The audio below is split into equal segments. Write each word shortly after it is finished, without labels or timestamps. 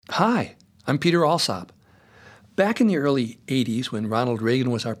Hi, I'm Peter Alsop. Back in the early 80s, when Ronald Reagan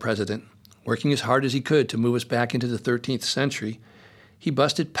was our president, working as hard as he could to move us back into the 13th century, he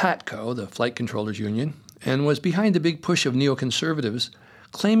busted PATCO, the Flight Controllers Union, and was behind the big push of neoconservatives,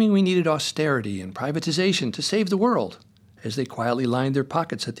 claiming we needed austerity and privatization to save the world, as they quietly lined their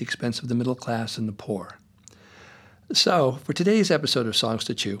pockets at the expense of the middle class and the poor. So, for today's episode of Songs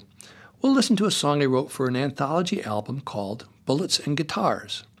to Chew, we'll listen to a song I wrote for an anthology album called Bullets and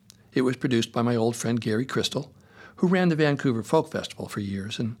Guitars. It was produced by my old friend Gary Crystal, who ran the Vancouver Folk Festival for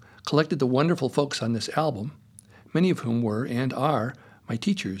years and collected the wonderful folks on this album, many of whom were and are my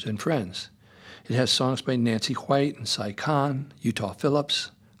teachers and friends. It has songs by Nancy White and Cy Kahn, Utah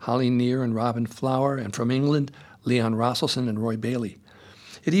Phillips, Holly Near and Robin Flower, and from England, Leon Rosselson and Roy Bailey.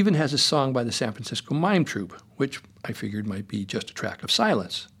 It even has a song by the San Francisco Mime Troupe, which I figured might be just a track of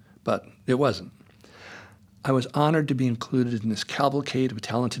silence, but it wasn't. I was honored to be included in this cavalcade of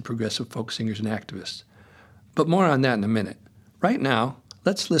talented progressive folk singers and activists. But more on that in a minute. Right now,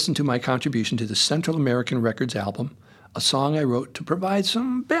 let's listen to my contribution to the Central American Records album, a song I wrote to provide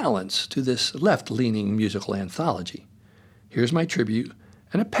some balance to this left-leaning musical anthology. Here's my tribute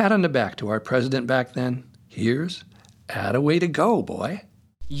and a pat on the back to our president back then. Here's Atta Way to Go, boy.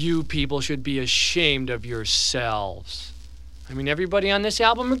 You people should be ashamed of yourselves. I mean, everybody on this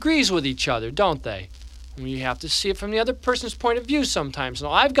album agrees with each other, don't they? We have to see it from the other person's point of view sometimes.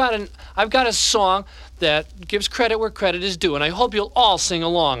 Now, I've got a song that gives credit where credit is due, and I hope you'll all sing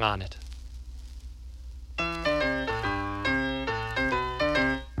along on it.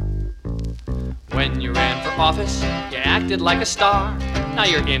 When you ran for office, you acted like a star. Now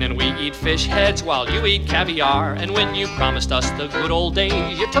you're in and we eat fish heads while you eat caviar. And when you promised us the good old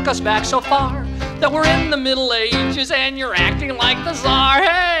days, you took us back so far that we're in the Middle Ages and you're acting like the czar.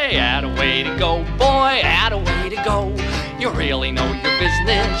 Hey, atta way to go, boy, atta way to go. You really know your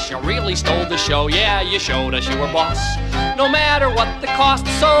business, you really stole the show. Yeah, you showed us you were boss, no matter what the cost.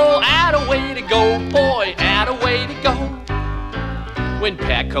 So atta way to go, boy, atta way to go. When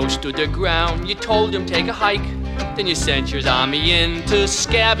Patco stood their ground, you told him take a hike. Then you sent your army in to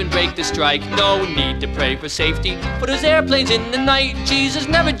scab and break the strike. No need to pray for safety, but as airplanes in the night, Jesus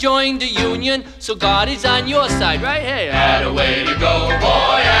never joined the union, so God is on your side, right? Hey, atta way to go,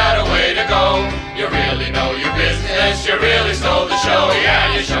 boy, atta way to go. You really know your business, you really stole the show.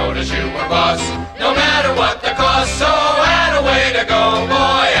 Yeah, you showed us you were boss, no matter what the cost. So atta way to go,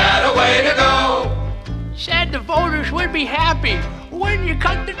 boy, atta way to go. Said the voters would be happy when you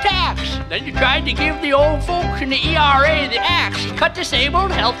cut the tax. Then you tried to give the old folks in the ERA the axe. You cut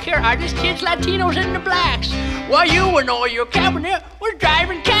disabled, healthcare, artists, kids, Latinos, and the blacks, while you and all your cabinet were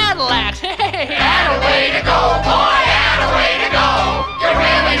driving Cadillacs. Hey, atta way to go, boy, atta way to go. You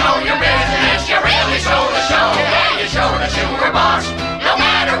really know your business, you really stole the show. Yeah, you showed us you were boss, no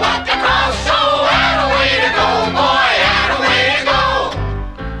matter what the cost. So atta way to go, boy, atta way to go.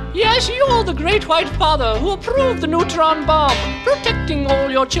 Yes, you're the great white father who approved the neutron bomb, protecting all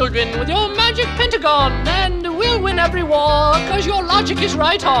your children with your magic pentagon. And we'll win every war, cause your logic is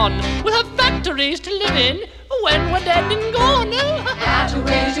right on. We'll have factories to live in when we're dead and gone. Atta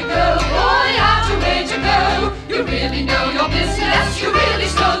way to go, boy, atta way to go. You really know your business, you really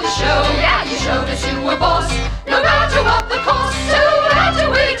stole the show. Yeah, you showed us you were boss, no matter what the cost. So atta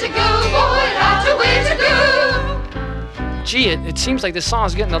way to go, boy, atta way to go. Gee, it seems like this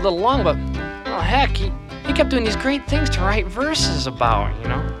song's getting a little long, but, oh heck, he kept doing these great things to write verses about, you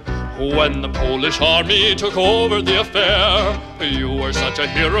know? When the Polish army took over the affair, you were such a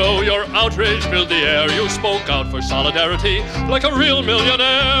hero, your outrage filled the air. You spoke out for solidarity like a real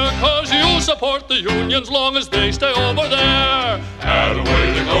millionaire, cause you support the unions long as they stay over there. Atta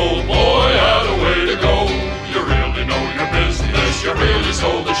way to go, boy, atta way to go. You really know your business, you really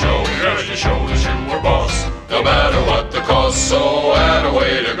stole the show. Yeah, you showed us you were boss, no matter what the cost. So atta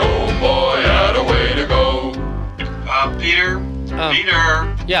way to go, boy, atta way to go.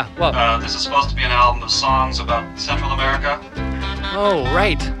 Peter? Yeah, what? This is supposed to be an album of songs about Central America. Oh,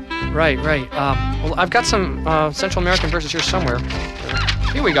 right. Well, I've got some Central American verses here somewhere.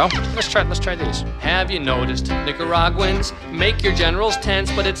 Here we go. Let's try these. Have you noticed Nicaraguans make your generals tense,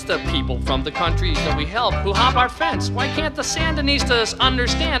 but it's the people from the countries that we help who hop our fence? Why can't the Sandinistas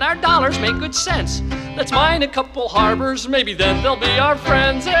understand our dollars make good sense? Let's mine a couple harbors, maybe then they'll be our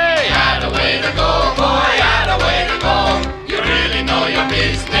friends. Hey! Atta way to go, boy, atta way to go. You really know your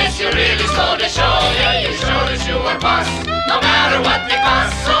business, you really stole the show. Yeah, you showed us you were boss, no matter what the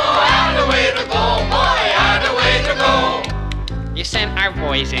cost. So atta way to go, boy, atta way to go. You sent our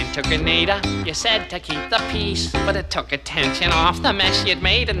boy guys into Grenada. You said to keep the peace, but it took attention off the mess you'd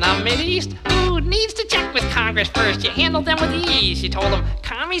made in the Mideast. Who needs to check with Congress first? You handled them with ease. You told them,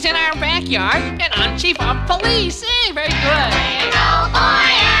 commies in our backyard, and I'm chief of police. Hey, very good. Way to go, boy,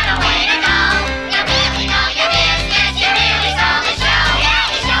 and a way to go. You really know your business, you really stole the show.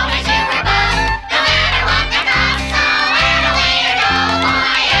 Yeah, you showed us you were boss, no matter what the cost. So, and a way to go,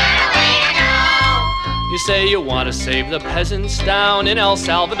 boy, and a way to go. You say you want to save the peasants down in El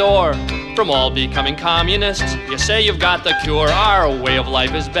Salvador from all becoming communists. You say you've got the cure, our way of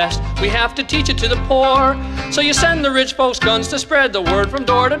life is best. We have to teach it to the poor. So you send the rich folks guns to spread the word from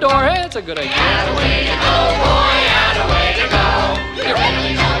door to door. Hey, it's a good idea. And a way to go, boy, and a way to go. You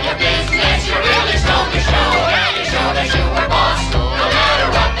really know your business, you really stole the show. Yeah, you showed us you were boss, no matter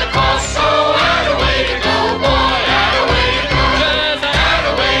what the cost. So, and a way to go, boy, and a way to go. Yes, And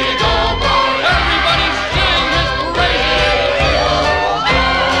a way to go, boy. everybody sing his parade.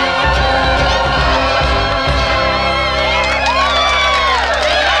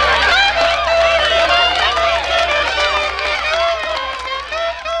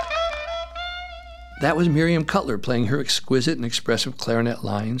 That was Miriam Cutler playing her exquisite and expressive clarinet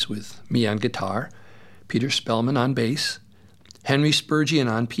lines with me on guitar, Peter Spellman on bass, Henry Spurgeon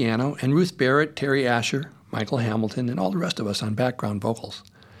on piano, and Ruth Barrett, Terry Asher, Michael Hamilton, and all the rest of us on background vocals.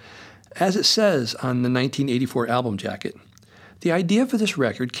 As it says on the 1984 album jacket, the idea for this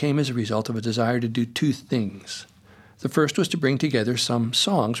record came as a result of a desire to do two things. The first was to bring together some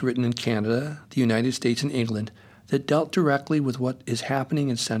songs written in Canada, the United States, and England that dealt directly with what is happening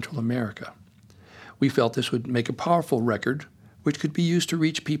in Central America. We felt this would make a powerful record, which could be used to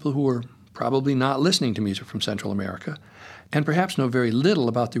reach people who were probably not listening to music from Central America, and perhaps know very little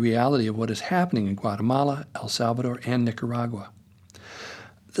about the reality of what is happening in Guatemala, El Salvador, and Nicaragua.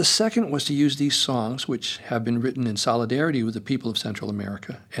 The second was to use these songs, which have been written in solidarity with the people of Central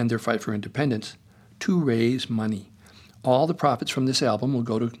America and their fight for independence, to raise money. All the profits from this album will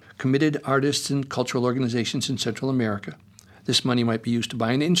go to committed artists and cultural organizations in Central America. This money might be used to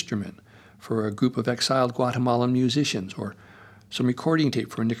buy an instrument for a group of exiled Guatemalan musicians, or some recording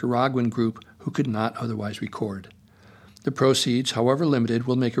tape for a Nicaraguan group who could not otherwise record. The proceeds, however limited,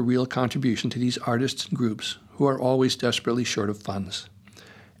 will make a real contribution to these artists and groups who are always desperately short of funds.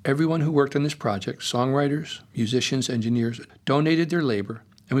 Everyone who worked on this project, songwriters, musicians, engineers, donated their labor,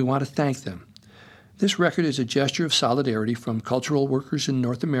 and we want to thank them. This record is a gesture of solidarity from cultural workers in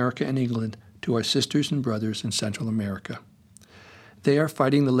North America and England to our sisters and brothers in Central America. They are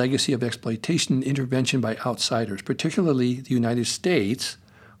fighting the legacy of exploitation and intervention by outsiders, particularly the United States,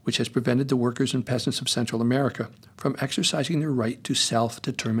 which has prevented the workers and peasants of Central America from exercising their right to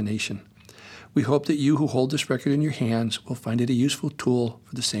self-determination. We hope that you who hold this record in your hands will find it a useful tool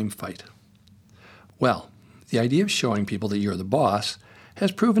for the same fight. Well, the idea of showing people that you're the boss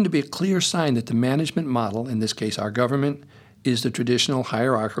has proven to be a clear sign that the management model, in this case our government, is the traditional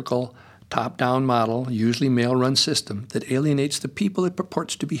hierarchical, top-down model, usually male-run system that alienates the people it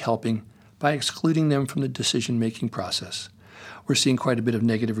purports to be helping by excluding them from the decision-making process. We're seeing quite a bit of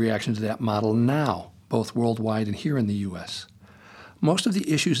negative reaction to that model now, both worldwide and here in the U.S. Most of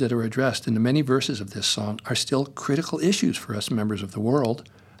the issues that are addressed in the many verses of this song are still critical issues for us members of the world.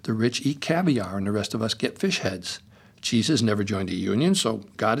 The rich eat caviar and the rest of us get fish heads. Jesus never joined a union, so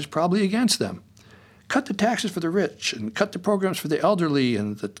God is probably against them. Cut the taxes for the rich and cut the programs for the elderly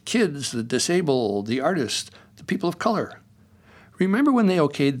and the kids, the disabled, the artists, the people of color. Remember when they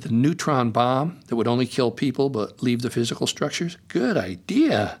okayed the neutron bomb that would only kill people but leave the physical structures? Good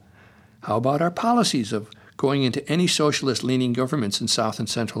idea. How about our policies of going into any socialist-leaning governments in South and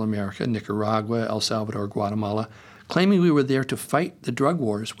Central America, Nicaragua, El Salvador, Guatemala, claiming we were there to fight the drug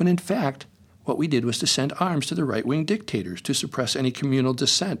wars, when in fact, what we did was to send arms to the right-wing dictators to suppress any communal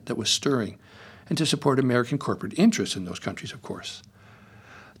dissent that was stirring, and to support American corporate interests in those countries, of course.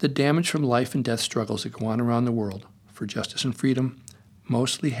 The damage from life and death struggles that go on around the world for justice and freedom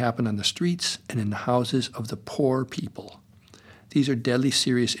mostly happen on the streets and in the houses of the poor people. These are deadly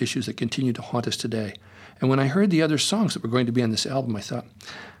serious issues that continue to haunt us today. And when I heard the other songs that were going to be on this album, I thought,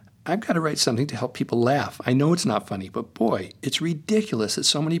 I've got to write something to help people laugh. I know it's not funny, but boy, it's ridiculous that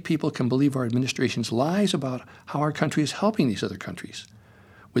so many people can believe our administration's lies about how our country is helping these other countries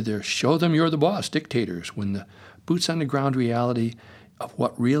with their show them you're the boss dictators, when the boots-on-the-ground reality of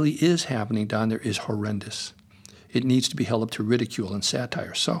what really is happening down there is horrendous. It needs to be held up to ridicule and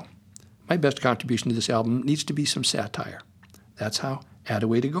satire. So, my best contribution to this album needs to be some satire. That's how Add a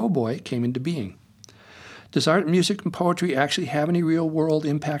Way to Go Boy came into being. Does art, music, and poetry actually have any real-world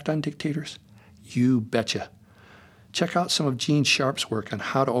impact on dictators? You betcha. Check out some of Gene Sharp's work on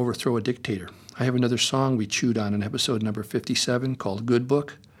how to overthrow a dictator. I have another song we chewed on in episode number 57 called Good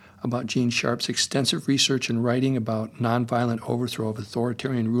Book, about Gene Sharp's extensive research and writing about nonviolent overthrow of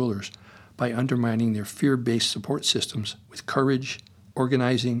authoritarian rulers by undermining their fear-based support systems with courage,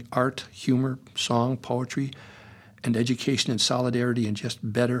 organizing, art, humor, song, poetry, and education and solidarity and just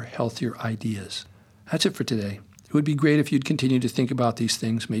better, healthier ideas. That's it for today. It would be great if you'd continue to think about these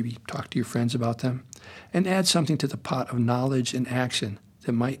things, maybe talk to your friends about them, and add something to the pot of knowledge and action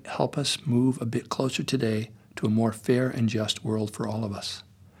that might help us move a bit closer today to a more fair and just world for all of us.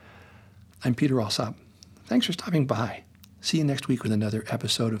 I'm Peter Alsop. Thanks for stopping by. See you next week with another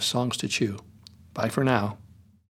episode of Songs to Chew. Bye for now.